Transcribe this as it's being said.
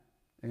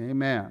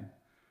Amen.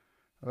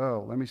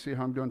 Oh, let me see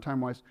how I'm doing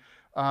time-wise.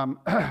 Um,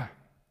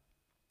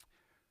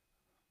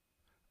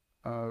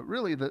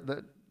 really,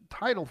 the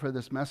title for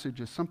this message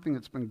is something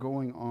that's been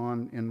going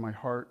on in my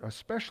heart,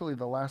 especially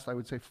the last, I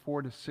would say,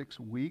 4 to 6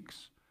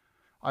 weeks.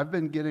 I've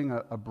been getting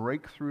a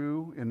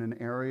breakthrough in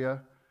an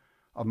area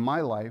of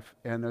my life,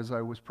 and as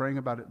I was praying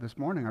about it this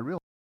morning, I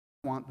realized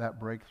I want that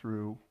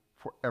breakthrough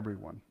for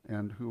everyone,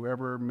 and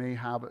whoever may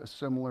have a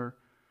similar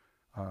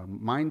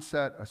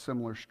mindset, a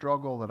similar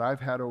struggle that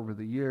I've had over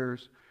the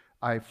years.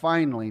 I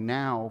finally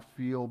now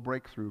feel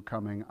breakthrough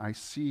coming. I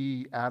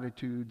see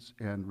attitudes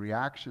and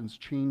reactions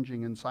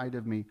changing inside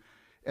of me.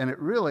 And it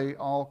really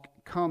all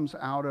comes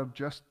out of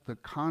just the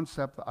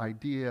concept, the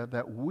idea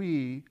that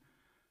we,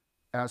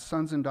 as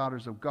sons and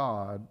daughters of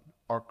God,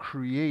 are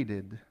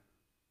created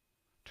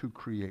to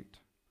create,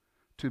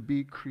 to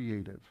be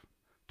creative,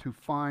 to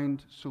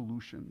find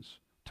solutions,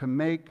 to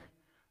make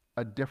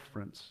a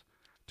difference,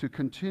 to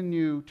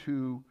continue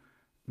to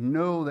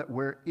know that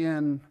we're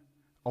in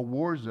a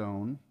war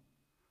zone.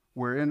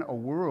 We're in a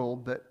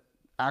world that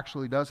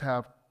actually does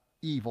have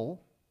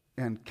evil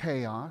and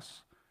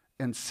chaos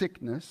and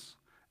sickness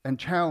and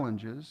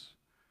challenges,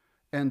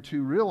 and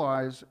to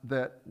realize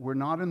that we're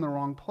not in the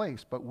wrong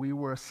place, but we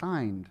were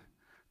assigned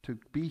to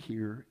be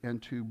here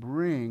and to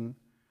bring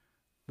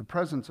the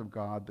presence of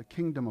God, the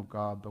kingdom of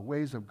God, the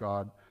ways of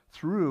God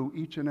through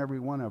each and every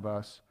one of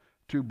us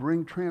to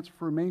bring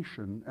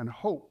transformation and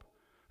hope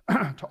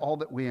to all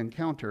that we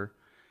encounter.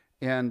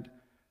 And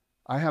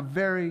I have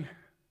very,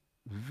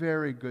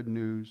 very good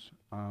news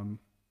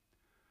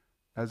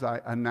as I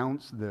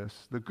announce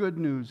this. The good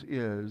news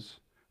is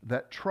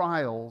that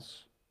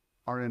trials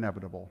are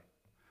inevitable.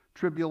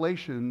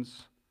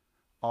 Tribulations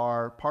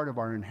are part of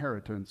our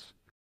inheritance,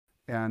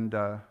 and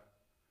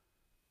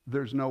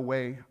there's no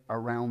way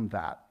around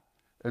that.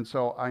 And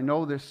so I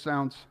know this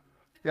sounds,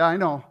 I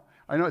know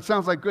it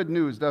sounds like good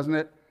news, doesn't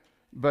it?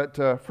 But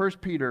 1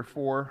 Peter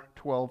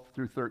 4:12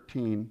 through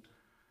 13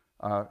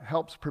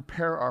 helps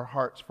prepare our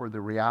hearts for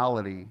the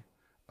reality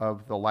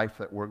of the life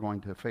that we're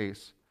going to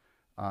face.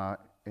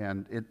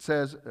 And it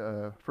says,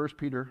 1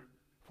 Peter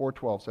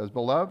 4:12 says,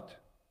 "Beloved,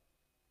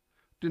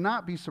 do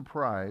not be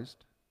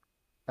surprised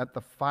at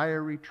the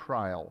fiery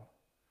trial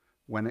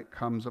when it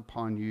comes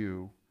upon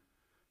you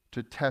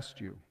to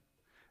test you,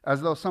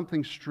 as though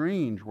something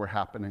strange were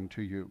happening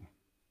to you.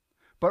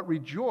 But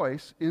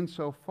rejoice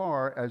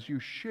insofar as you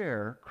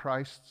share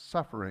Christ's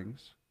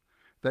sufferings,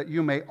 that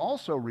you may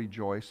also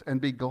rejoice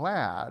and be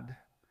glad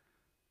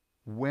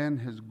when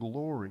his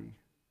glory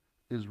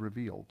is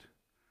revealed."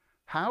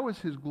 How is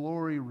his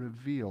glory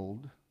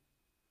revealed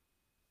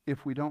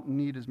if we don't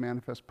need his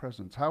manifest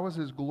presence? How is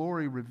his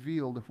glory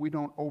revealed if we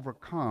don't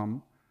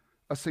overcome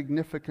a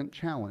significant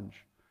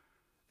challenge?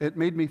 It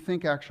made me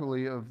think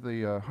actually of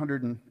the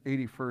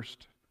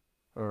 181st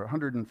or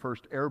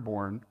 101st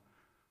Airborne.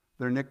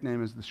 Their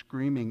nickname is the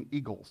Screaming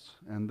Eagles,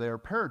 and they're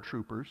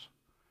paratroopers.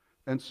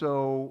 And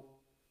so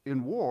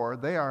in war,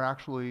 they are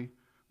actually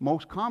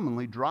most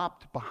commonly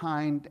dropped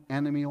behind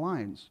enemy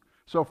lines.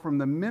 So from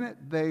the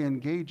minute they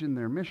engage in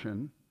their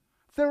mission,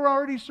 they're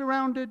already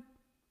surrounded.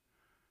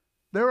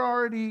 They're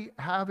already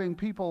having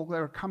people that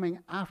are coming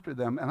after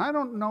them. And I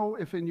don't know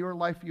if in your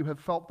life you have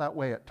felt that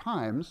way at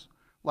times,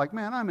 like,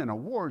 man, I'm in a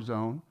war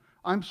zone.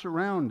 I'm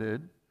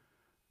surrounded.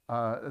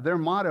 Their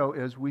motto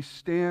is, "We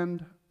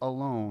stand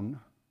alone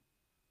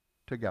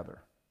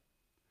together."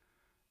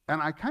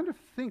 And I kind of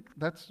think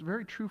that's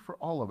very true for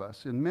all of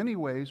us. In many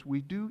ways,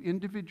 we do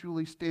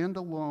individually stand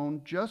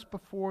alone just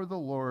before the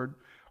Lord.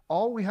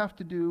 All we have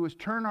to do is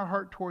turn our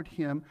heart toward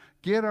him,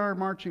 get our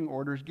marching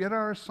orders, get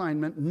our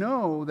assignment,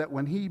 know that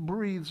when he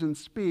breathes and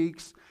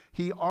speaks,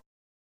 he offers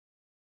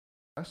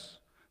us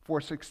for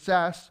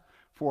success,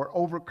 for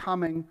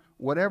overcoming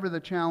whatever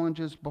the challenge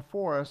is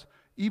before us,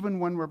 even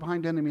when we're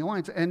behind enemy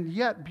lines. And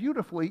yet,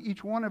 beautifully,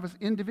 each one of us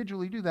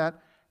individually do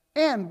that,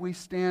 and we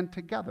stand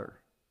together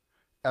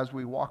as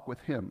we walk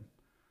with him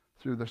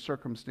through the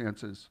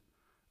circumstances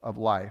of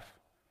life.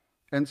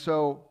 And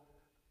so,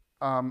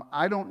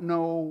 I don't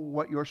know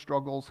what your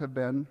struggles have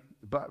been,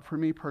 but for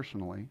me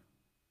personally,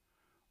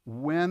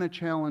 when a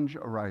challenge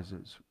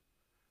arises,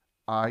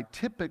 I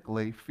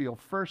typically feel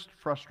first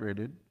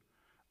frustrated.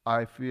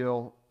 I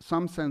feel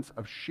some sense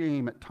of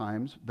shame at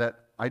times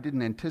that I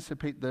didn't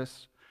anticipate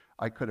this.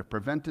 I could have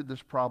prevented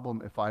this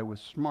problem if I was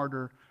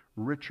smarter,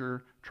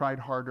 richer, tried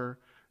harder.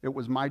 It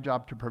was my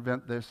job to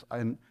prevent this.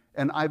 And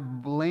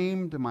I've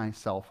blamed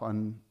myself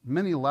on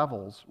many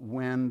levels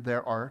when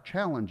there are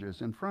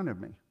challenges in front of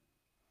me.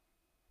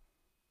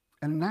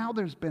 And now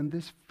there's been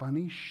this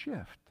funny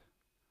shift.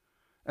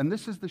 And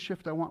this is the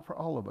shift I want for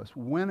all of us.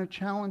 When a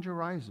challenge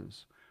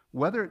arises,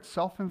 whether it's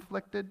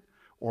self-inflicted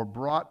or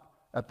brought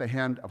at the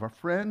hand of a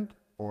friend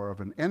or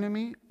of an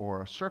enemy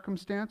or a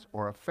circumstance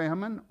or a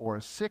famine or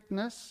a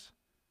sickness,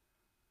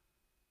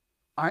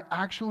 I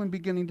actually am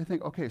beginning to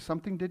think, okay,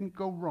 something didn't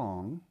go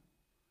wrong.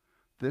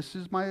 This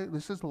is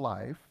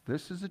life.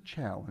 This is a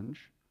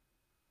challenge.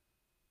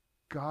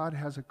 God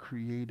has a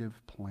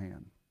creative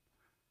plan.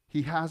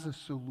 He has a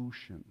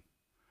solution.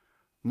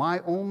 My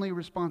only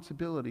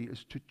responsibility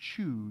is to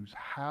choose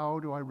how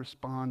do I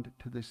respond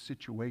to this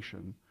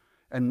situation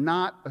and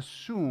not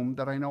assume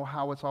that I know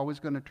how it's always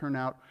going to turn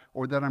out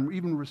or that I'm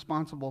even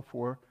responsible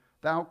for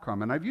the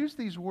outcome. And I've used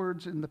these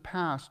words in the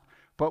past,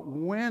 but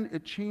when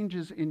it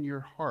changes in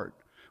your heart,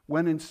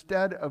 when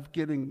instead of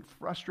getting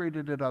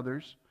frustrated at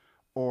others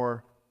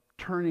or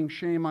turning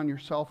shame on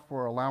yourself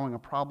for allowing a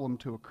problem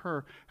to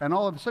occur, and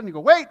all of a sudden you go,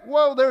 wait,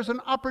 whoa, there's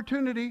an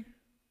opportunity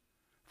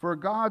for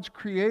God's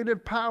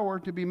creative power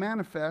to be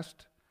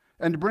manifest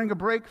and to bring a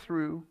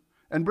breakthrough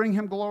and bring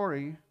him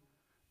glory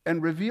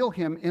and reveal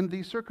him in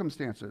these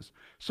circumstances.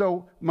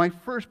 So my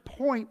first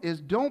point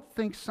is, don't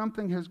think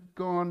something has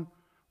gone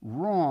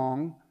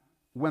wrong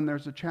when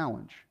there's a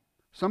challenge.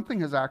 Something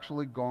has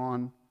actually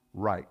gone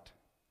right.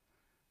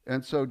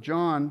 And so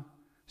John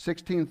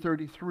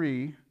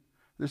 16:33,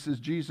 this is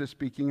Jesus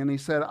speaking, and he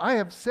said, I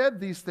have said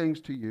these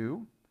things to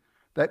you,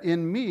 that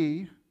in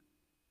me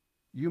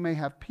you may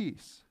have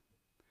peace.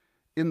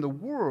 In the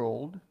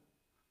world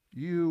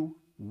you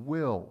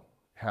will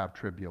have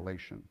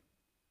tribulation.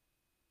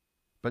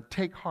 But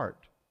take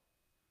heart,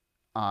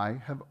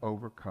 I have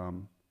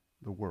overcome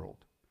the world.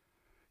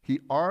 He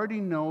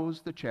already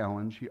knows the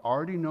challenge. He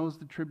already knows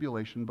the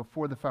tribulation.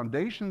 Before the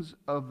foundations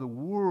of the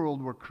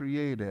world were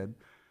created,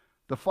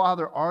 the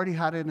Father already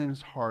had it in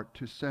his heart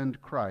to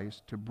send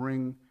Christ to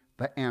bring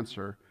the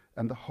answer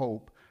and the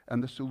hope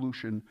and the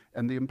solution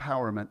and the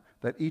empowerment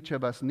that each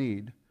of us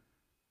need.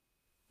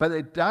 But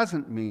it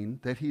doesn't mean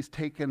that he's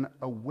taken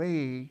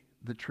away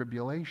the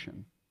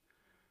tribulation.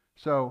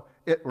 So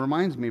it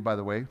reminds me, by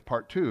the way,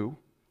 part 2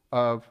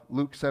 of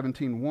Luke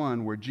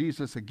 17:1, where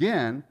Jesus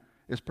again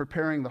is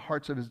preparing the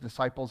hearts of his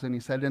disciples, and he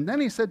said, and then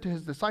he said to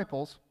his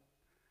disciples,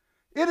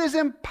 it is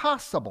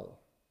impossible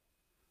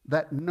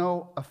that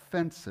no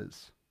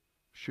offenses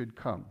should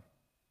come,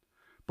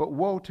 but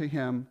woe to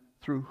him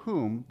through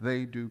whom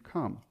they do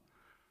come.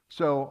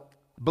 So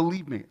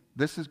believe me,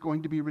 this is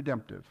going to be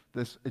redemptive.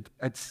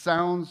 It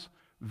sounds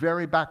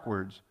very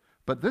backwards,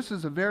 but this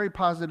is a very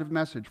positive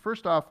message.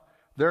 First off,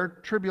 there are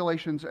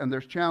tribulations and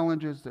there's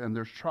challenges and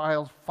there's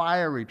trials,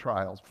 fiery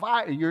trials.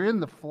 You're in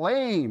the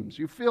flames.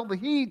 You feel the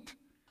heat.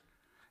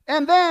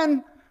 And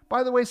then,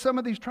 by the way, some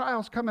of these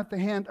trials come at the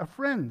hand of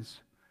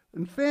friends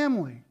and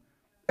family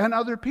and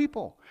other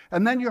people.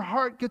 And then your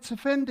heart gets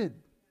offended.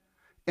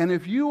 And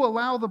if you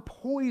allow the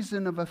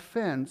poison of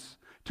offense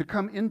to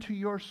come into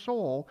your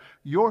soul,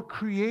 your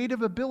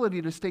creative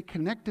ability to stay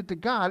connected to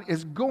God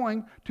is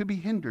going to be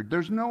hindered.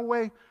 There's no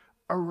way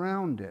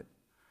around it.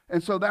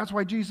 And so that's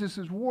why Jesus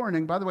is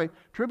warning, by the way,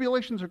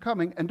 tribulations are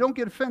coming, and don't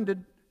get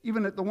offended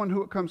even at the one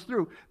who it comes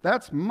through.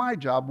 That's my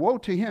job. Woe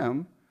to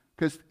him,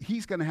 because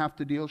she's going to have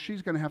to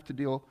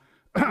deal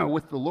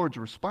with the Lord's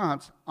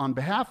response on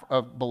behalf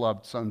of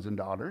beloved sons and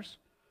daughters.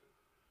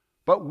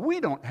 But we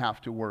don't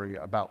have to worry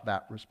about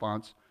that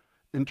response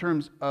in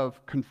terms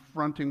of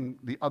confronting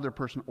the other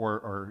person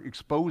or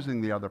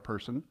exposing the other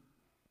person.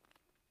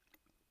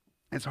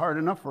 It's hard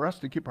enough for us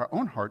to keep our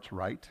own hearts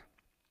right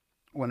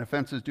when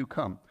offenses do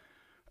come.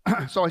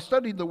 So I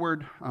studied the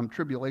word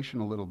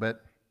tribulation a little bit,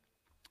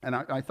 and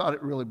I thought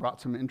it really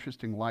brought some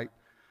interesting light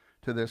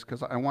to this,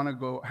 because I want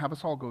to have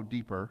us all go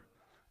deeper,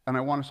 and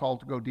I want us all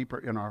to go deeper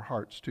in our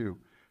hearts too.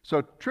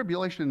 So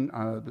tribulation,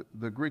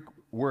 the Greek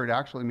word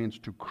actually means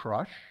to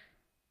crush,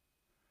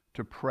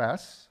 to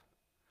press,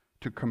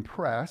 to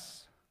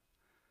compress,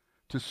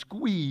 to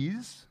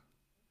squeeze,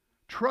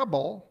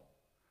 trouble,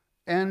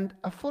 and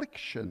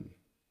affliction.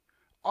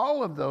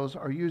 All of those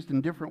are used in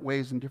different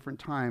ways and different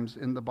times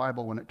in the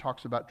Bible when it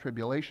talks about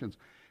tribulations.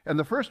 And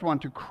the first one,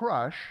 to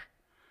crush,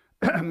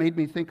 made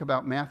me think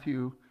about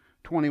Matthew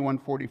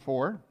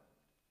 21:44.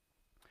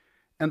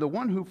 And the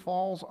one who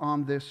falls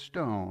on this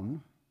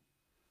stone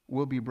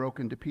will be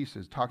broken to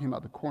pieces, talking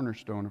about the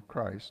cornerstone of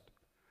Christ.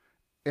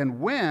 And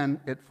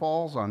when it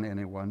falls on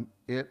anyone,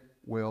 it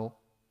will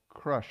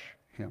crush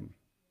him.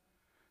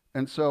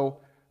 And so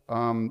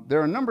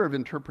there are a number of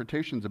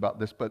interpretations about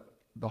this, but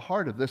the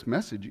heart of this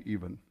message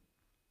even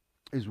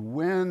is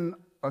when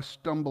a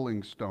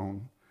stumbling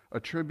stone, a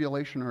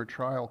tribulation or a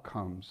trial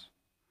comes,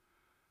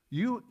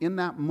 you in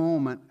that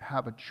moment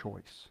have a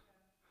choice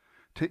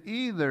to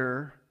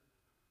either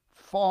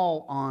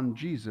fall on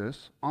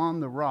Jesus, on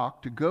the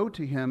rock, to go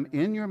to him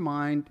in your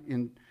mind,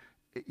 in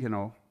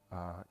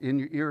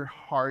your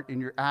heart, in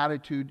your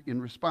attitude,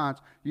 in response.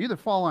 You either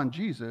fall on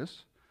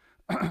Jesus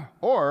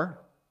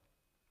or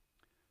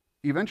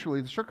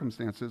eventually the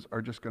circumstances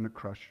are just going to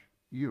crush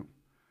you.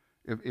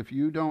 If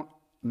you don't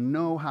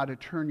know how to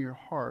turn your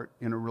heart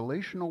in a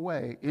relational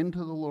way into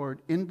the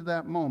Lord, into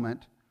that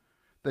moment,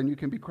 then you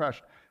can be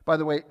crushed. By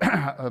the way,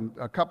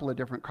 a couple of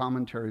different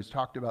commentaries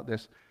talked about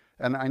this,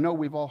 and I know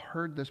we've all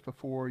heard this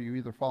before. You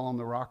either fall on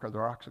the rock or the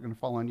rocks are going to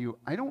fall on you.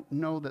 I don't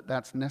know that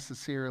that's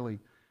necessarily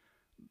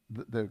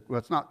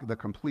it's not the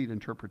complete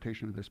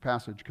interpretation of this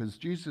passage, because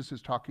Jesus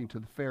is talking to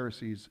the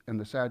Pharisees and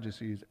the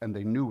Sadducees, and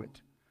they knew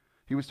it.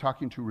 He was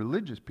talking to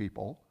religious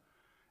people,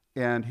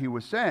 and he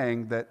was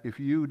saying that if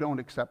you don't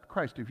accept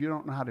Christ, if you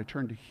don't know how to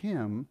turn to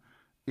him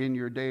in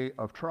your day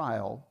of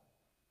trial,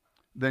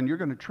 then you're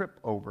going to trip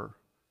over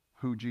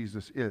who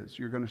Jesus is.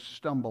 You're going to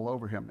stumble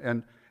over him.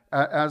 And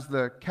as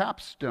the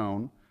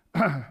capstone,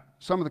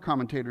 some of the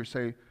commentators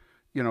say,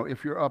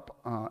 if you're up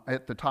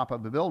at the top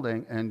of the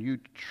building and you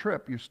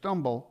trip, you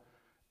stumble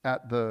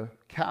at the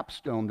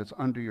capstone that's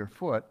under your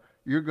foot,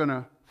 you're going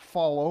to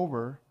fall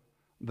over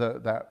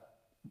that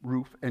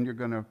roof and you're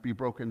going to be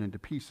broken into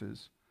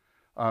pieces.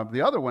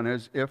 The other one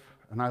is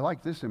and I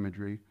like this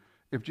imagery,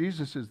 if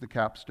Jesus is the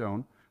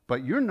capstone,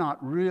 but you're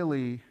not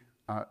really,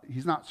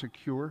 he's not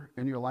secure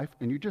in your life,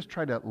 and you just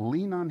try to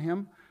lean on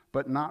him,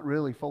 but not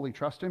really fully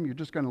trust him, you're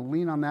just going to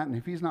lean on that, and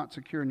if he's not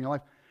secure in your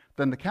life,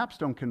 then the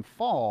capstone can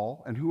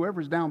fall, and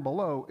whoever's down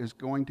below is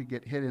going to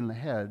get hit in the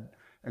head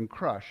and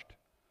crushed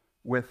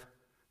with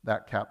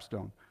that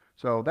capstone.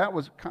 So that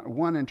was kind of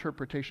one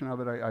interpretation of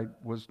it. I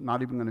was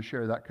not even going to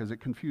share that because it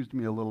confused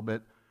me a little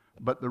bit.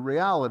 But the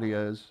reality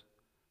is,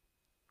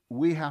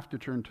 we have to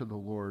turn to the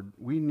Lord.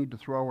 We need to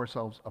throw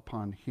ourselves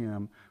upon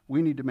him.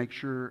 We need to make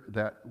sure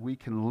that we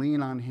can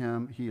lean on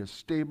him. He is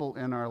stable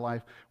in our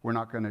life. We're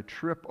not going to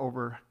trip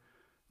over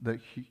the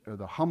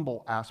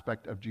humble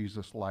aspect of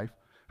Jesus' life.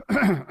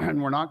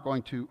 And we're not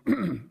going to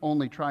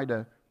only try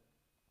to,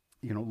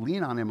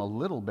 lean on him a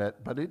little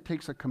bit, but it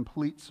takes a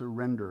complete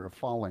surrender of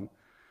falling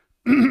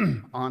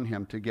on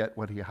him to get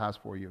what he has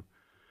for you.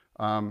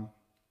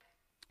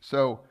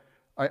 So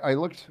I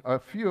looked a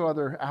few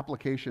other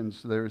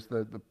applications. There's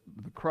the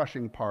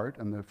crushing part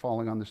and the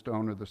falling on the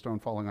stone or the stone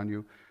falling on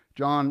you.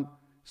 John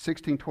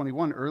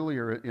 16:21,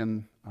 earlier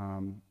in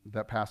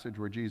that passage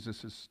where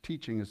Jesus is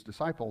teaching his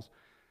disciples,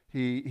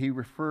 he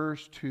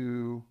refers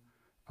to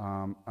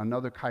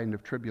another kind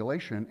of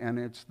tribulation, and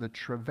it's the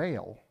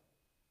travail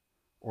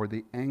or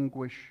the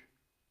anguish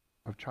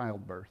of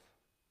childbirth.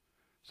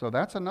 So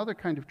that's another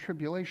kind of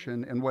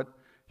tribulation, and what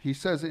he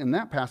says in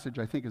that passage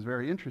I think is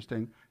very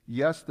interesting.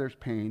 Yes, there's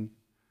pain.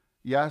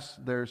 Yes,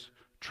 there's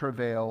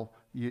travail.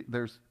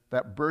 There's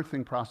that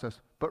birthing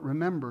process, but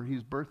remember,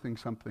 he's birthing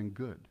something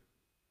good.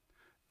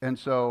 And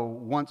so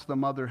once the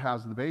mother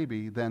has the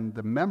baby, then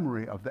the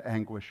memory of the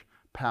anguish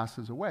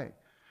passes away.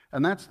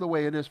 And that's the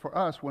way it is for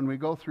us when we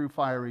go through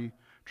fiery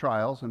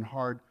trials and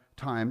hard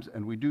times,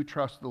 and we do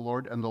trust the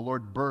Lord, and the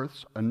Lord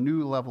births a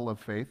new level of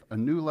faith, a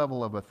new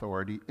level of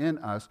authority in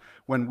us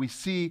when we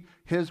see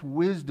his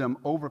wisdom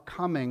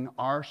overcoming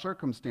our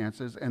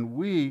circumstances and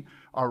we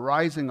are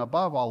rising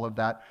above all of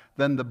that.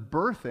 Then the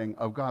birthing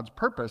of God's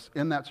purpose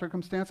in that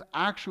circumstance,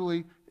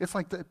 actually, it's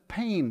like the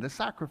pain, the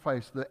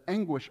sacrifice, the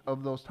anguish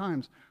of those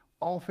times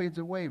all fades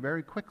away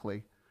very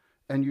quickly,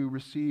 and you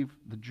receive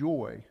the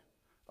joy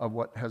of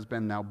what has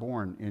been now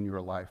born in your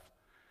life.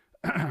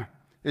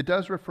 It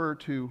does refer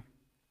to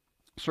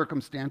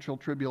circumstantial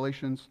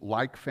tribulations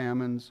like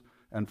famines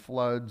and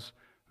floods,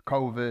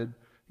 COVID.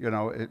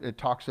 It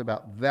talks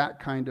about that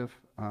kind of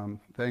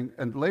thing.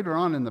 And later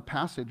on in the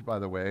passage, by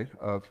the way,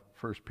 of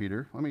 1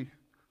 Peter, let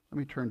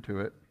me turn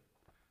to it.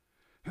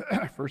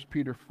 1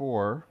 Peter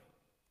 4,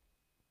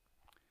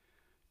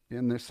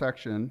 in this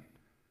section,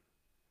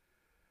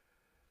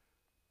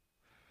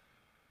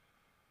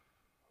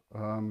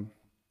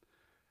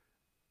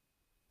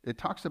 it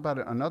talks about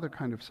another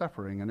kind of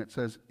suffering, and it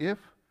says, if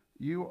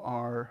you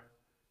are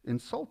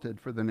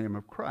insulted for the name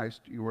of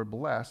Christ, you are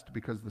blessed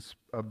because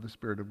of the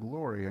Spirit of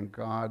glory, and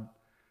God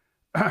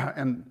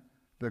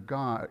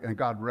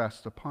God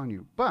rests upon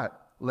you.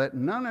 But let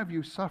none of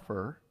you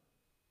suffer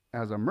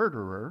as a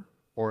murderer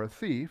or a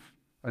thief,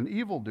 an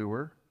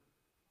evildoer,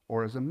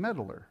 or as a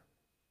meddler.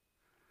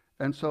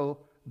 And so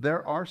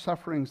there are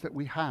sufferings that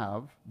we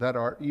have that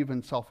are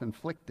even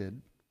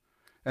self-inflicted.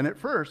 And at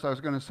first I was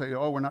going to say,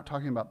 we're not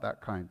talking about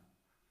that kind.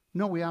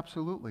 No, we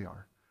absolutely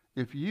are.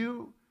 If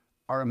you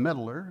are a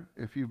meddler,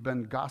 if you've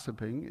been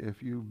gossiping,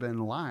 if you've been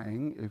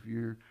lying, if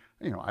you're,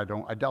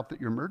 I doubt that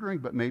you're murdering,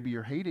 but maybe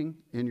you're hating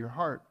in your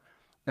heart.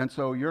 And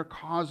so you're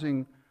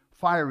causing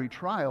fiery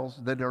trials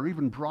that are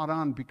even brought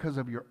on because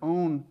of your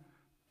own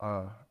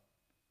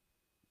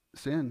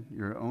sin,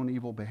 your own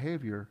evil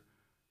behavior.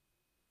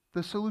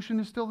 The solution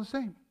is still the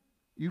same.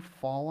 You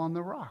fall on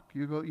the rock.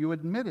 You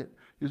admit it.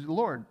 You say,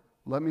 Lord,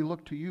 let me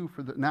look to you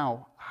for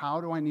now,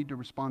 how do I need to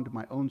respond to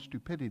my own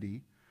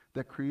stupidity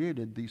that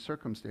created these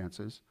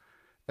circumstances?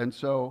 And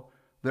so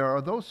there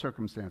are those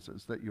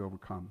circumstances that you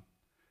overcome.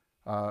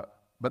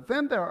 But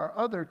then there are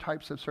other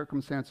types of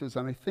circumstances,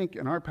 and I think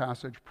in our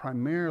passage,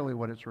 primarily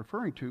what it's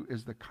referring to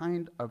is the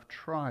kind of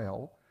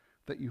trial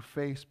that you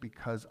face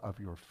because of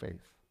your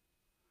faith.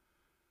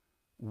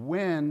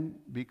 When,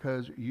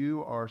 because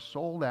you are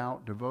sold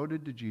out,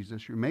 devoted to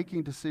Jesus, you're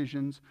making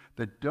decisions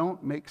that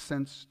don't make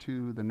sense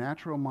to the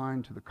natural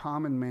mind, to the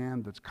common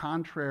man, that's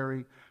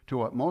contrary to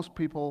what most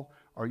people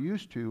are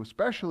used to,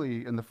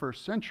 especially in the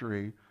first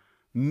century.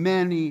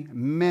 Many,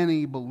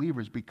 many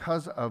believers,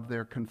 because of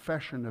their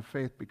confession of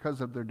faith,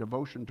 because of their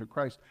devotion to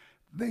Christ,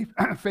 they've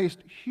faced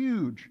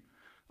huge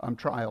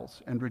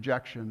trials and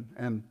rejection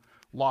and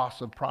loss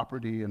of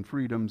property and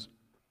freedoms.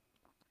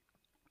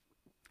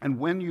 And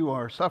when you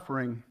are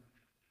suffering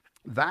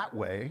that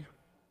way,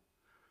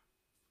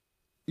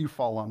 you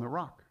fall on the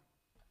rock.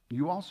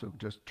 You also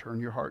just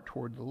turn your heart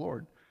toward the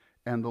Lord.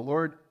 And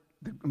the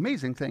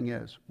amazing thing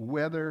is,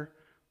 whether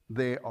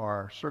they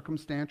are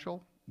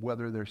circumstantial,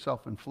 whether they're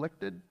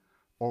self-inflicted,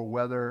 or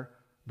whether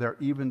they're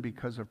even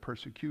because of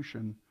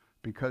persecution,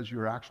 because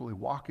you're actually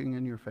walking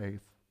in your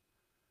faith,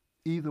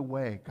 either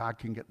way, God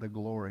can get the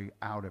glory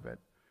out of it.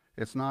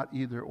 It's not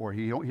either or.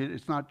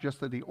 It's not just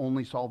that he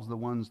only solves the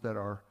ones that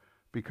are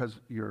because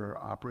you're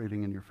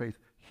operating in your faith.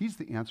 He's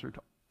the answer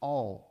to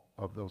all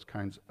of those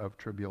kinds of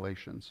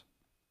tribulations.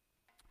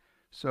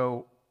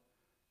 So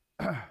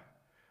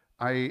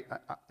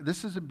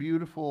this is a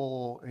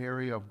beautiful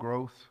area of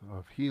growth,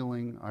 of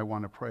healing. I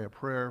want to pray a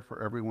prayer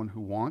for everyone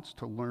who wants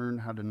to learn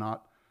how to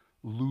not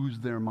lose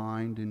their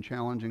mind in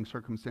challenging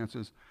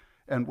circumstances.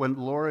 And when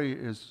Lori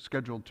is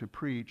scheduled to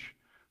preach,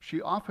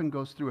 she often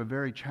goes through a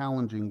very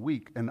challenging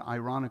week, and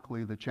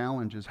ironically, the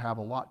challenges have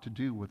a lot to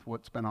do with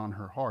what's been on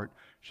her heart.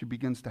 She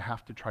begins to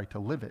have to try to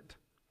live it.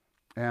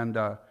 And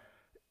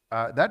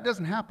that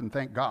doesn't happen,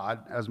 thank God,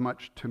 as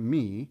much to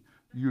me,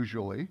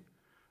 usually.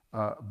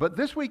 But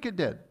this week it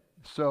did.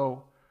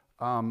 So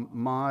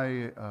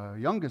my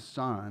youngest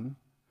son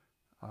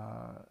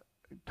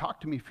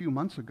talked to me a few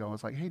months ago. I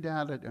was like, hey,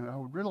 Dad, I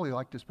would really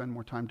like to spend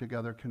more time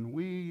together. Can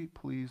we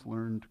please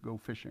learn to go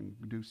fishing,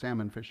 do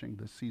salmon fishing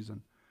this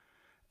season?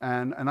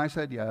 And I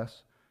said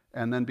yes.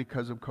 And then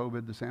because of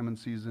COVID, the salmon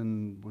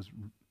season was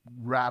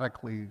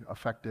radically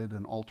affected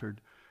and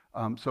altered.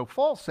 So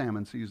fall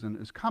salmon season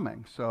is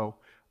coming. So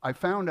I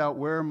found out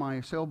where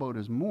my sailboat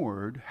is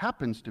moored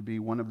happens to be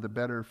one of the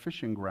better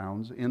fishing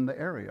grounds in the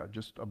area,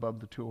 just above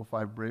the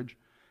 205 bridge.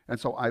 And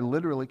so I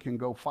literally can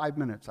go 5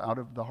 minutes out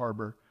of the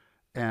harbor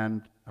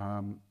and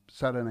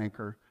set an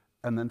anchor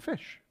and then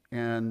fish.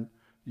 And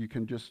you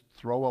can just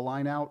throw a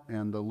line out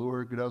and the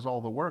lure does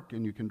all the work,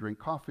 and you can drink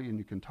coffee and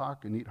you can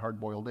talk and eat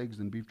hard-boiled eggs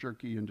and beef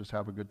jerky and just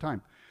have a good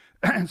time.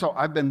 And so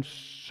I've been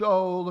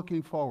so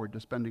looking forward to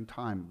spending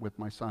time with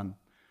my son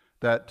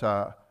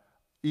that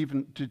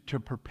even to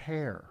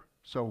prepare.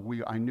 So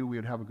I knew we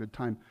would have a good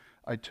time.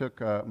 I took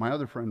my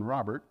other friend,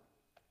 Robert,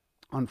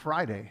 on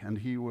Friday, and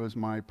he was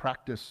my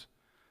practice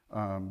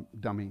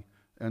dummy.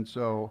 And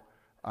so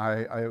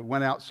I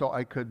went out so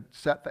I could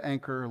set the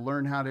anchor,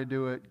 learn how to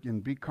do it,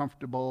 and be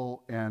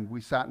comfortable, and we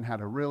sat and had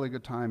a really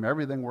good time.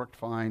 Everything worked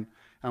fine.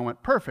 And I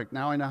went, perfect,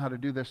 now I know how to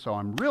do this, so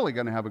I'm really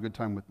going to have a good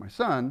time with my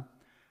son.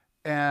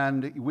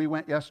 And we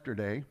went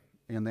yesterday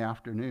in the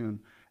afternoon,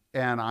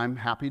 and I'm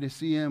happy to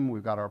see him.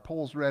 We've got our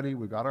poles ready.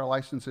 We've got our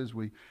licenses.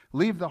 We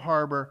leave the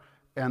harbor,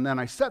 and then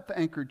I set the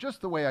anchor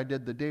just the way I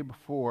did the day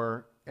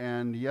before,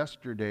 and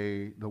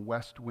yesterday the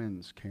west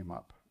winds came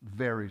up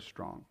very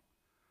strong.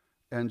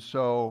 And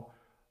so,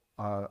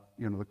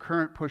 the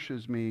current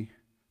pushes me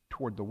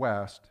toward the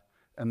west,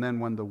 and then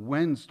when the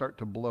winds start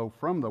to blow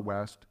from the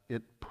west,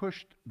 it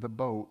pushed the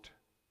boat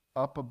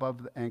up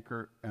above the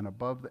anchor and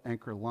above the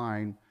anchor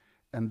line,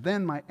 and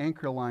then my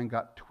anchor line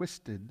got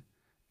twisted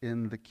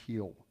in the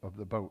keel of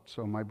the boat.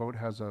 So my boat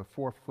has a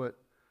 4-foot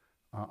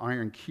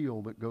iron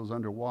keel that goes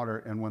underwater,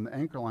 and when the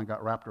anchor line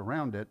got wrapped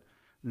around it,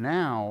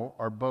 now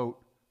our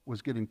boat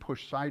was getting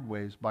pushed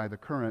sideways by the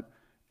current,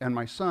 and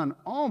my son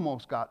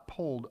almost got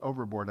pulled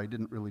overboard. I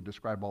didn't really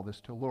describe all this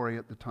to Lori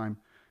at the time,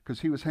 because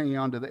he was hanging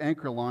onto the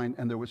anchor line,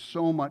 and there was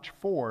so much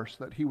force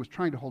that he was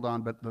trying to hold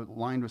on, but the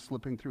line was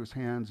slipping through his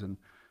hands, and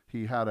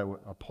he had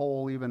a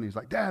pole even. He's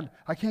like, Dad,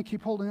 I can't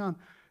keep holding on.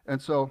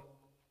 And so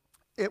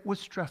it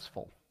was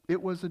stressful.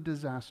 It was a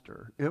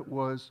disaster. It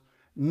was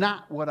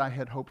not what I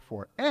had hoped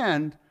for.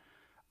 And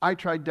I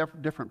tried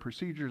different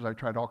procedures. I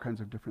tried all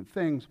kinds of different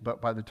things.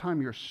 But by the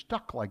time you're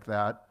stuck like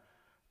that,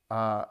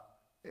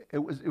 it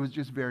was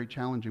just very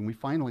challenging. We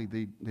finally,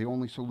 the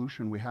only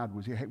solution we had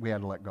was we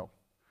had to let go.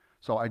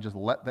 So I just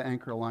let the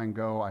anchor line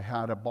go. I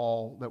had a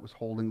ball that was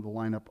holding the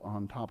line up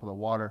on top of the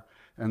water.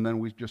 And then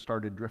we just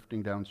started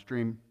drifting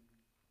downstream.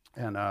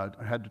 And I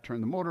had to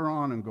turn the motor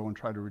on and go and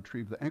try to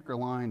retrieve the anchor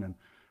line and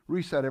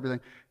reset everything.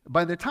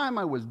 By the time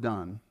I was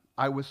done,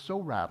 I was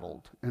so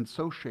rattled and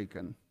so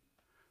shaken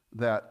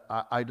that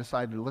I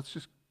decided, let's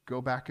just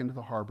go back into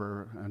the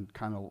harbor and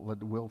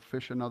we'll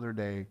fish another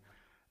day.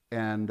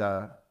 And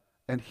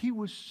he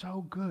was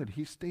so good.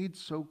 He stayed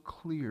so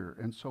clear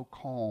and so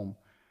calm.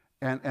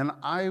 And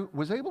I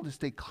was able to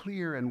stay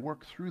clear and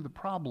work through the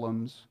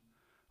problems.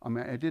 I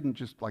mean, I didn't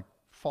just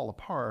fall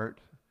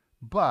apart,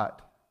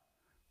 but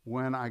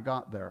when I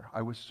got there,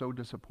 I was so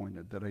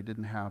disappointed that I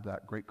didn't have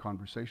that great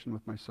conversation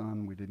with my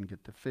son. We didn't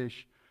get to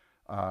fish.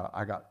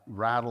 I got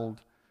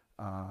rattled.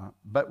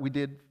 But we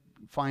did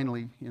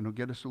finally,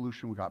 get a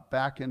solution. We got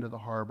back into the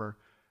harbor.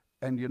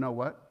 And you know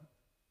what?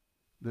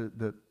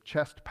 The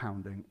chest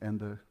pounding and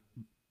the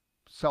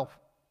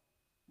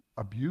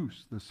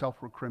self-abuse, the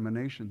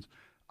self-recriminations,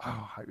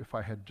 if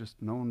I had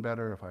just known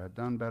better, if I had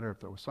done better, if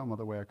there was some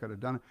other way I could have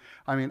done it.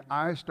 I mean,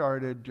 I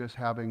started just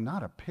having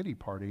not a pity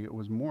party. It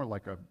was more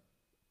like a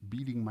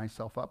beating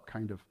myself up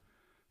kind of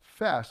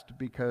fest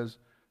because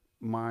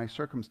my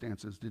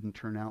circumstances didn't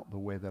turn out the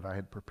way that I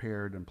had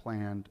prepared and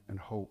planned and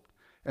hoped.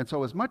 And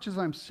so as much as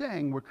I'm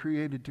saying we're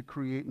created to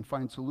create and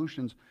find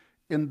solutions,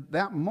 in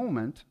that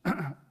moment,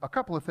 a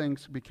couple of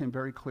things became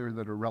very clear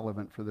that are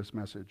relevant for this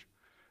message.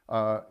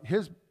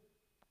 His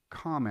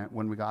comment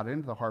when we got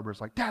into the harbor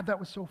is like, Dad, that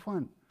was so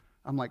fun.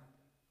 I'm like,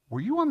 were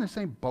you on the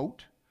same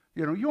boat?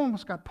 You know, you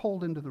almost got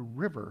pulled into the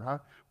river. Huh?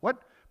 What?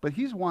 But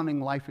he's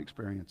wanting life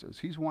experiences.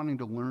 He's wanting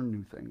to learn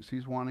new things.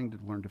 He's wanting to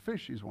learn to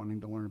fish. He's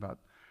wanting to learn about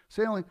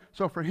sailing.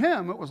 So for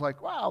him, it was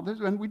like, wow,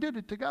 and we did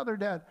it together,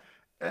 Dad.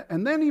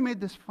 And then he made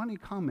this funny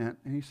comment,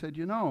 and he said,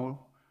 you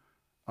know,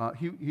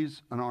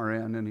 he's an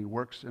RN, and he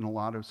works in a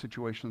lot of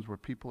situations where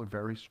people are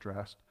very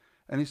stressed.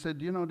 And he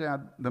said, you know,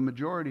 Dad, the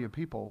majority of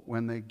people,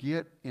 when they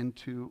get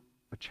into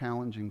a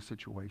challenging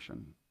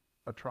situation,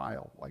 a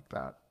trial like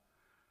that,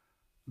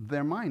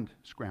 their mind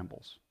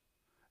scrambles,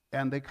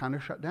 and they kind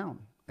of shut down,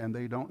 and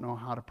they don't know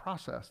how to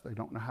process. They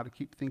don't know how to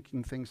keep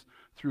thinking things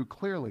through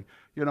clearly.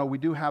 You know, we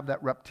do have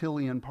that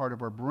reptilian part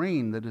of our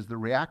brain that is the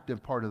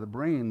reactive part of the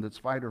brain that's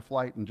fight or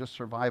flight and just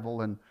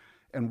survival.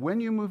 And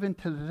when you move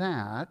into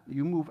that,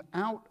 you move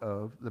out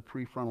of the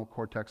prefrontal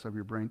cortex of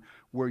your brain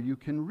where you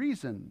can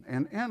reason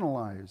and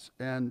analyze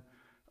and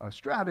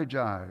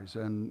strategize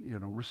and, you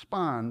know,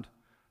 respond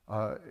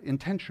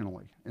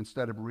intentionally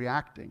instead of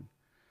reacting.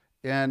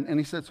 And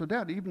he said, so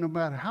Dad, even no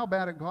matter how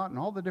bad it got and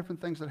all the different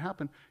things that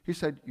happened, he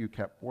said, you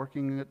kept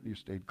working it, you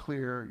stayed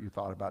clear, you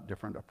thought about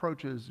different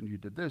approaches, and you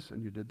did this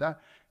and you did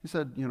that. He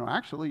said, you know,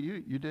 actually,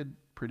 you did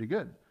pretty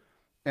good.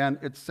 And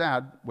it's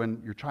sad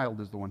when your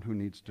child is the one who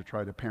needs to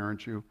try to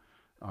parent you.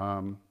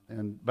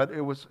 But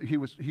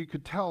he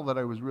could tell that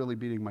I was really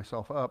beating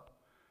myself up.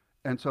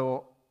 And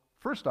so,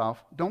 first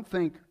off, don't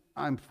think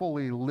I'm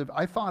fully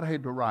I thought I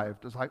had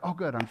arrived. It's like, oh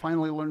good, I'm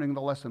finally learning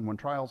the lesson. When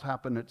trials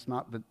happen, it's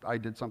not that I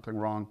did something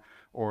wrong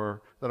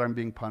or that I'm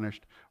being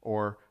punished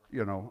or,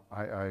 you know,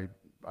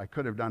 I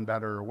could have done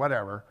better or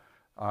whatever.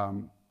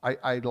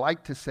 I'd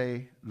like to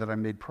say that I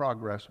made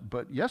progress,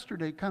 but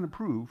yesterday kind of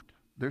proved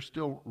there's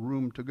still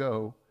room to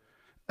go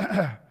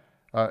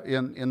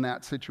in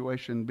that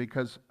situation,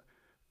 because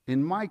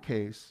in my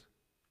case,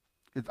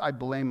 I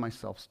blame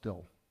myself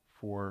still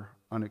for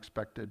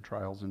unexpected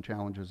trials and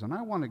challenges, and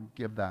I want to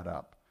give that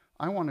up.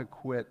 I want to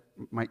quit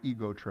my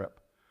ego trip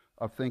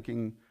of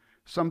thinking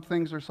some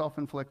things are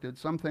self-inflicted,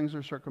 some things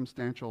are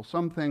circumstantial,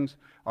 some things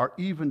are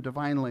even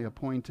divinely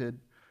appointed,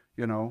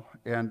 you know,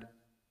 and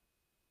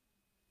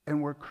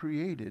we're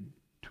created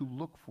to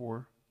look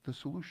for the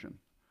solution.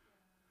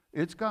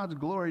 It's God's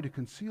glory to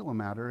conceal a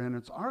matter, and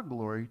it's our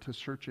glory to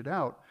search it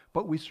out,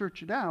 but we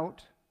search it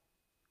out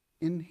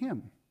in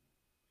Him.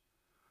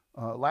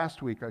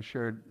 Last week I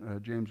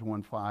shared James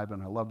 1:5,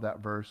 and I love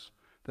that verse,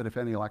 that if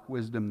any lack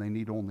wisdom, they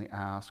need only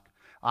ask.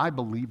 I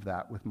believe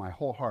that with my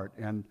whole heart.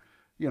 And,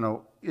 you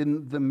know,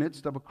 in the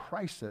midst of a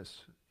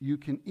crisis, you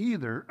can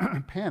either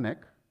panic,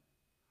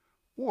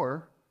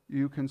 or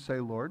you can say,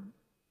 Lord,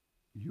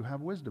 you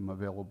have wisdom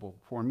available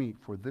for me,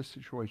 for this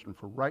situation,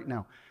 for right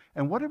now.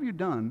 And what have you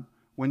done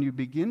when you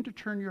begin to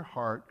turn your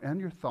heart and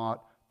your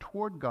thought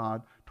toward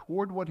God,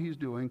 toward what He's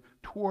doing,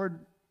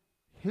 toward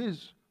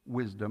His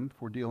wisdom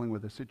for dealing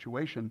with a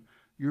situation?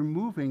 You're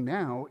moving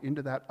now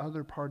into that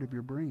other part of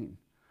your brain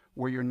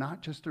where you're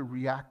not just a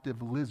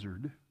reactive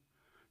lizard,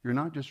 you're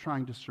not just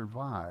trying to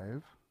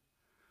survive,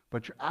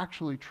 but you're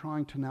actually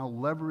trying to now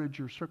leverage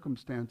your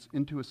circumstance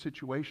into a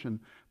situation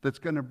that's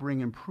going to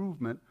bring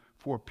improvement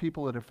for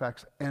people it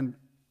affects, and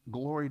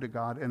glory to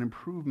God, and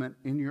improvement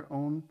in your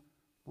own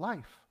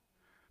life.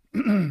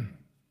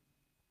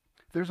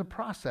 There's a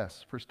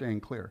process for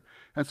staying clear.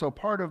 And so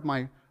part of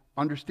my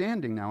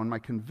understanding now and my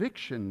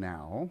conviction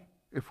now,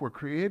 if we're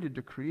created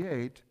to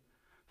create,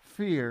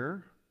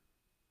 fear,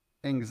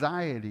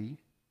 anxiety,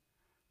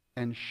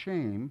 and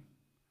shame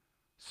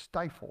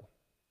stifle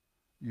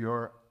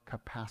your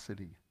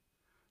capacity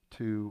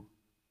to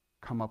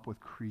come up with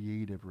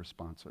creative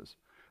responses.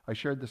 I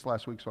shared this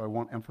last week, so I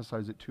won't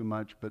emphasize it too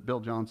much, but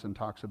Bill Johnson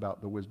talks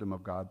about the wisdom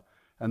of God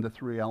and the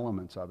three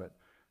elements of it.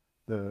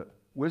 The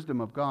wisdom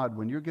of God,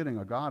 when you're getting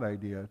a God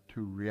idea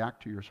to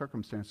react to your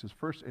circumstances,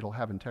 first, it'll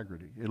have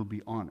integrity. It'll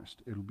be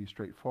honest. It'll be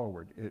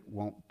straightforward. It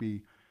won't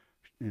be,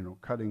 you know,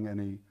 cutting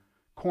any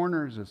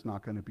corners. It's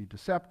not going to be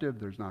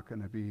deceptive. It's not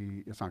going to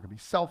be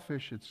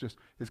selfish.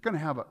 It's going to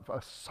have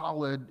a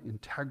solid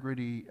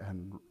integrity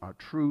and a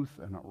truth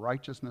and a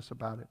righteousness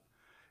about it.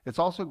 It's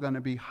also going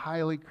to be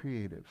highly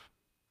creative.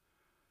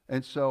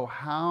 And so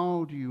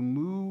how do you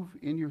move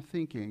in your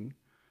thinking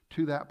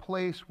to that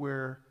place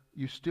where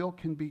you still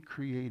can be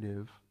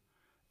creative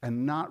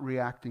and not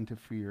reacting to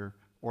fear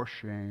or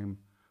shame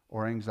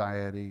or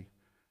anxiety?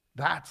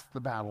 That's the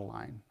battle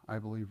line, I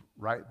believe,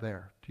 right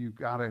there. You've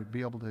got to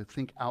be able to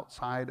think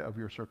outside of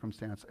your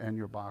circumstance and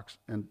your box,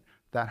 and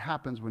that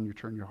happens when you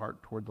turn your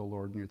heart toward the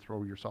Lord and you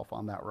throw yourself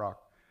on that rock.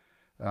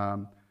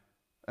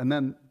 And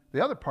then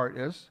the other part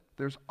is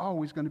there's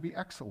always going to be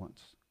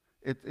excellence.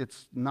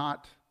 It's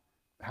not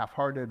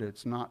half-hearted,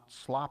 it's not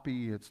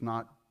sloppy, it's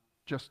not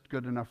just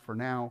good enough for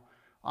now.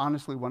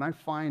 Honestly, when I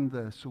find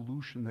the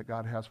solution that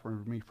God has for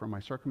me for my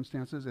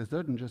circumstances, it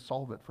doesn't just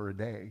solve it for a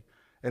day.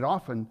 It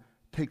often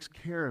takes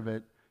care of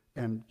it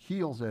and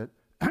heals it,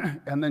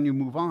 and then you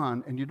move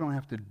on and you don't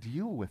have to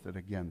deal with it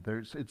again.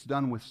 It's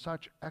done with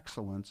such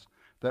excellence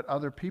that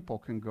other people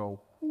can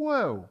go,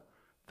 whoa,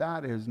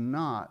 That is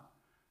not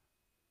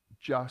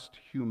just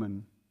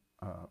human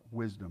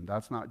wisdom.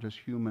 That's not just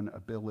human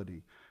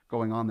ability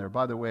going on there.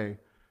 By the way,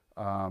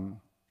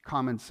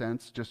 common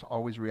sense, just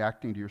always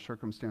reacting to your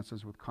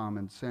circumstances with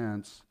common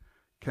sense,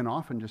 can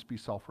often just be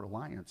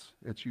self-reliance.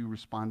 It's you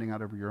responding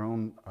out of your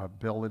own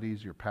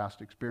abilities, your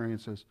past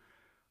experiences.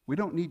 We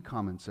don't need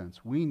common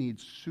sense. We need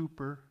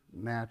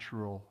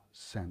supernatural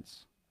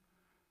sense.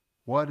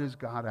 What is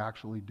God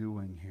actually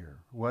doing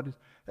here?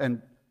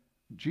 And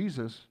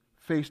Jesus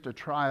faced a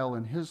trial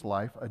in his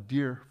life. A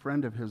dear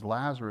friend of his,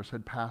 Lazarus,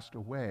 had passed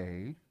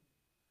away,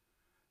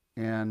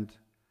 and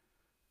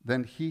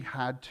then he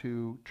had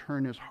to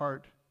turn his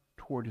heart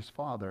toward his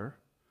Father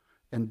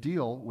and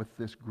deal with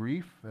this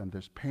grief and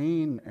this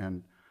pain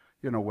and,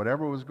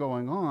 whatever was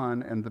going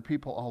on and the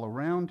people all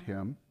around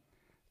him.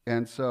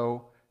 And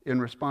so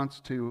in response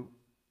to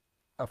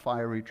a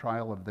fiery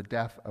trial of the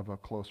death of a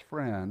close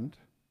friend,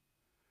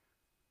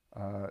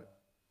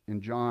 in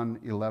John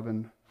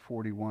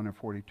 11:41 and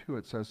 42,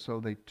 it says, "So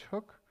they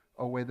took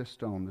away the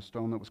stone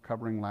that was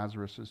covering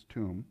Lazarus'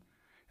 tomb.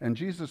 And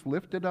Jesus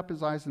lifted up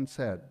his eyes and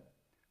said,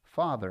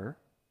 'Father,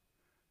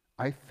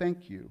 I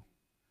thank you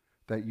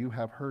that you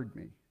have heard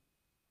me.'"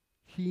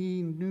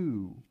 He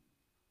knew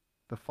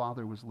the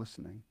Father was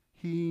listening.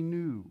 He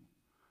knew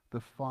the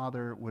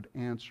Father would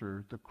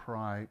answer the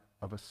cry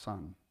of a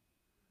son.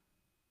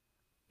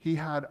 He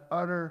had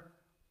utter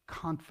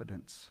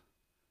confidence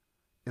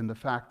in the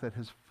fact that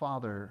his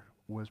Father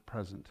was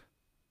present.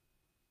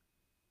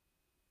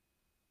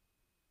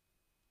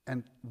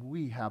 And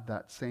we have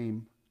that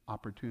same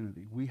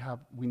opportunity. We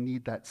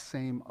need that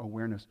same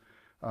awareness.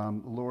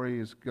 Lori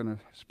is going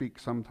to speak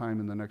sometime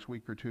in the next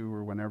week or two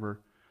or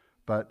whenever,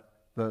 but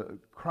the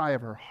cry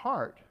of her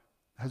heart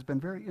has been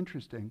very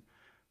interesting.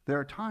 There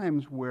are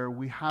times where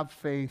we have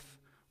faith,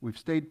 we've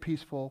stayed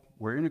peaceful,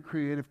 we're in a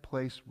creative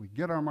place, we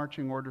get our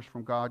marching orders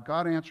from God,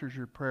 God answers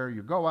your prayer,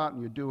 you go out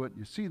and you do it,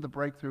 you see the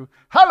breakthrough.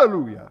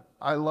 Hallelujah!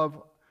 I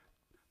love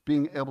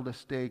being able to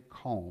stay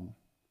calm.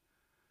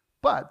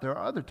 But there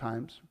are other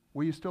times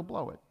where you still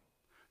blow it.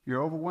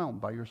 You're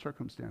overwhelmed by your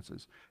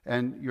circumstances,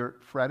 and you're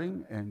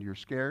fretting, and you're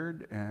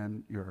scared,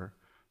 and you're,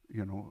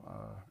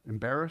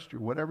 embarrassed, or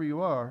whatever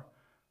you are.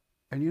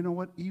 And you know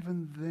what?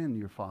 Even then,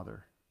 your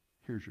Father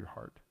hears your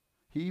heart.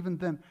 Even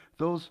then,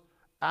 those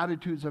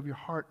attitudes of your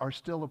heart are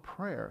still a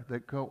prayer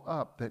that go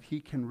up that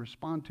he can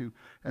respond to.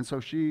 And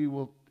so she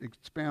will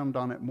expand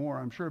on it more,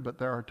 I'm sure, but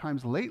there are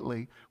times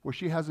lately where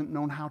she hasn't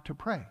known how to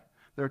pray.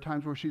 There are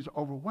times where she's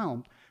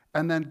overwhelmed,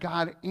 and then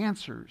God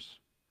answers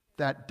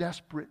that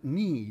desperate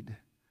need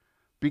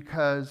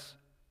because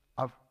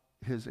of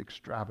his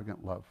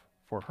extravagant love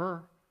for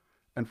her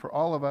and for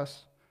all of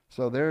us.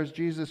 So there's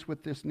Jesus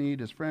with this need.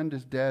 His friend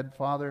is dead.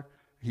 Father,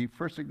 he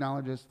first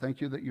acknowledges,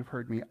 "Thank you that you've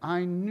heard me.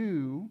 I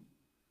knew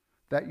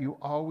that you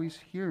always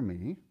hear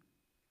me,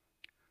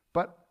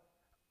 but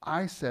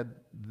I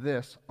said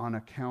this on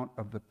account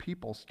of the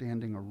people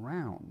standing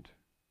around,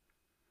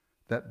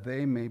 that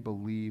they may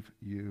believe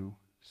you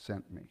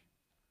sent me."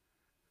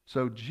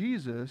 So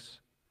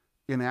Jesus,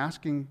 in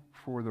asking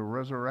for the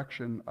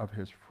resurrection of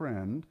his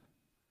friend,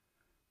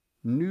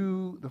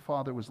 knew the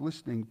Father was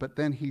listening, but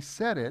then he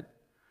said it,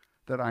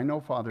 that "I know,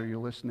 Father, you're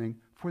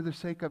listening," for the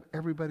sake of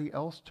everybody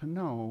else to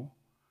know,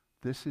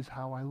 this is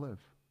how I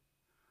live.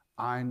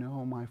 I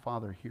know my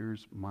Father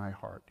hears my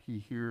heart. He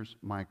hears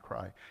my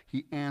cry.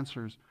 He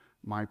answers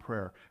my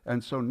prayer.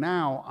 And so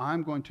now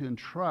I'm going to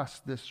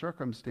entrust this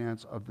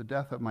circumstance of the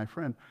death of my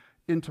friend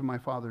into my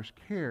Father's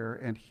care,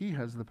 and he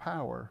has the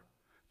power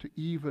to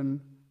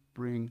even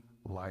bring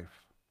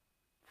life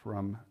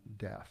from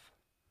death.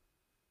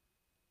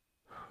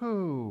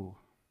 Who?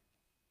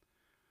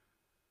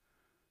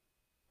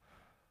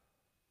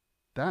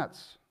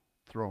 That's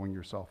throwing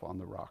yourself on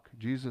the rock.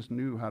 Jesus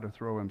knew how to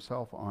throw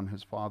himself on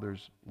his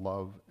Father's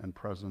love and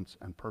presence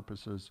and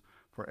purposes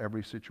for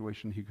every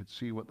situation. He could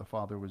see what the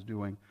Father was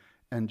doing.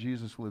 And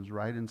Jesus lives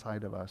right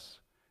inside of us,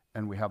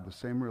 and we have the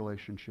same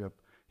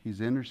relationship. He's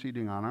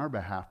interceding on our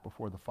behalf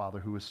before the Father,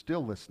 who is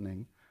still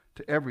listening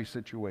to every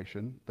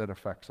situation that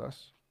affects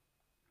us.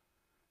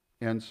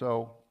 And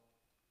so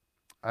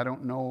I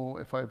don't know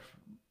if I've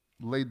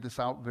laid this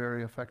out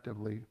very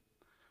effectively,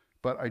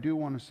 but I do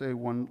want to say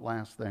one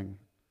last thing.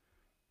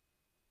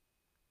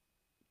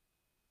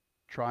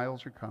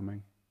 Trials are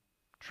coming.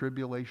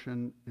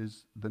 Tribulation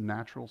is the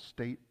natural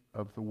state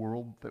of the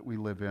world that we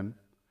live in.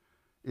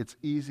 It's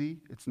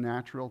easy, it's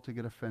natural to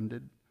get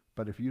offended,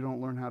 but if you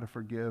don't learn how to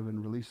forgive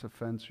and release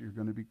offense, you're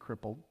going to be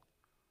crippled.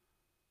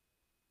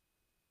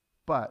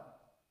 But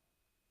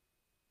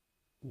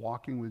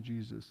walking with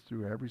Jesus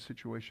through every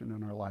situation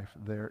in our life,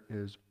 there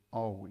is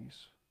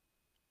always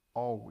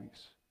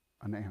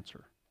an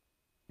answer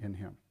in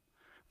him.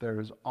 There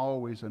is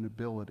always an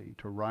ability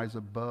to rise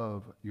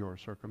above your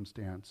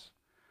circumstance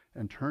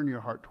and turn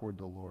your heart toward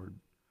the Lord.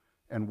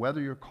 And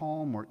whether you're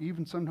calm or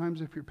even sometimes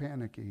if you're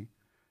panicky,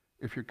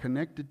 if you're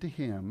connected to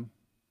him,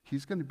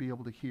 he's going to be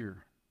able to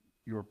hear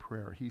your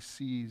prayer. He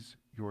sees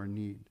your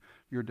need.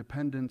 Your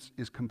dependence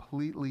is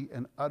completely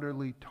and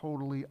utterly,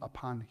 totally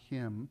upon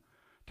him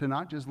to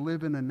not just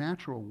live in a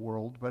natural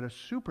world, but a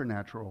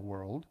supernatural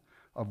world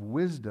of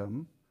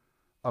wisdom,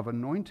 of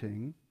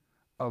anointing,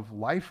 of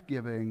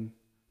life-giving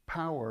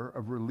power,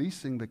 of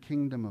releasing the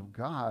kingdom of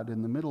God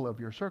in the middle of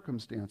your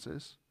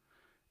circumstances.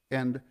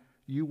 And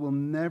you will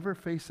never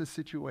face a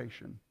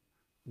situation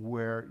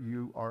where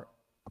you are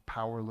a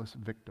powerless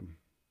victim.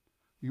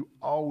 You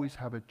always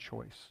have a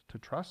choice to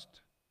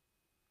trust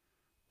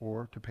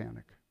or to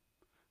panic.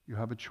 You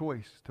have a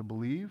choice to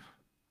believe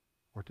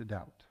or to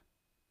doubt.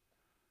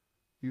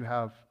 You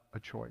have a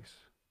choice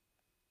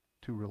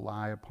to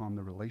rely upon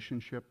the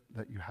relationship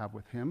that you have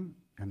with him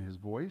and his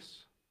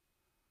voice,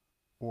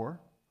 or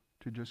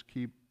to just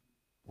keep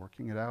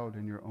working it out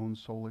in your own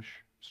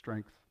soulish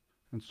strength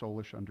and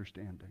soulish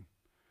understanding.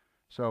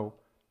 So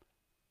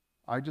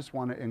I just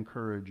want to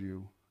encourage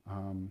you,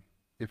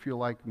 if you're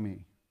like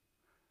me,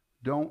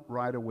 don't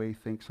right away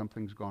think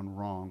something's gone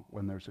wrong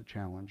when there's a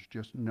challenge.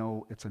 Just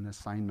know it's an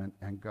assignment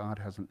and God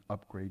has an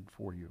upgrade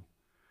for you.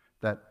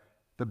 That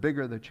the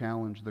bigger the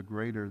challenge, the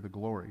greater the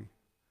glory.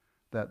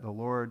 That the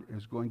Lord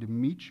is going to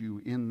meet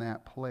you in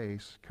that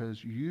place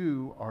because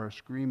you are a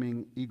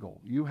screaming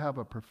eagle. You have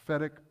a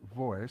prophetic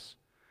voice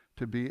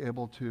to be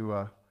able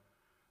to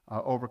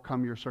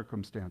overcome your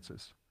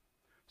circumstances.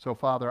 So,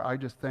 Father, I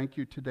just thank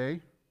you today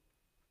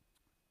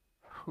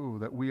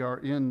that we are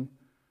in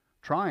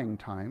trying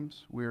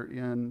times. We're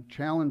in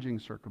challenging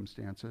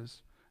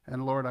circumstances.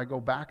 And Lord, I go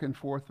back and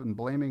forth and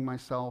blaming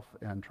myself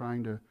and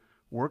trying to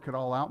work it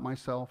all out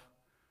myself.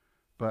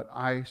 But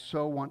I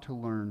so want to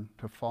learn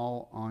to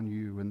fall on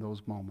you in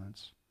those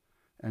moments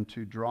and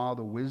to draw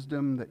the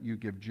wisdom that you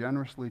give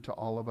generously to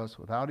all of us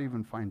without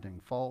even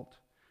finding fault,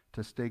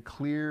 to stay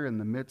clear in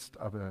the midst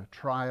of a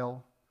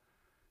trial,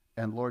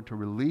 and Lord, to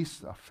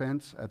release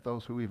offense at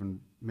those who even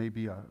may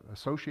be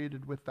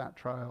associated with that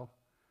trial.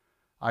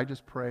 I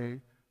just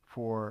pray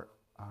for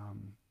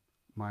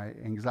my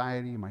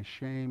anxiety, my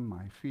shame,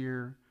 my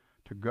fear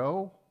to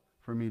go,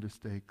 for me to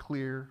stay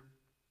clear,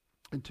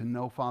 and to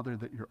know, Father,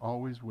 that you're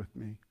always with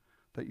me,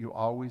 that you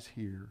always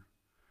hear,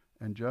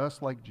 and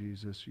just like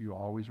Jesus, you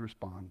always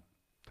respond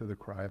to the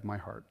cry of my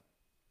heart.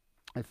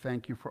 I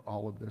thank you for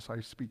all of this. I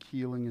speak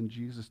healing in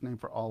Jesus' name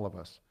for all of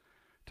us,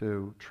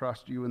 to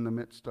trust you in the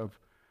midst of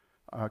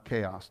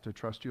chaos, to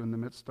trust you in the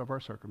midst of our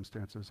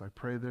circumstances. I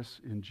pray this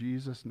in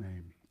Jesus'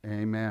 name.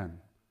 Amen.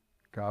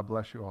 God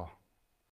bless you all.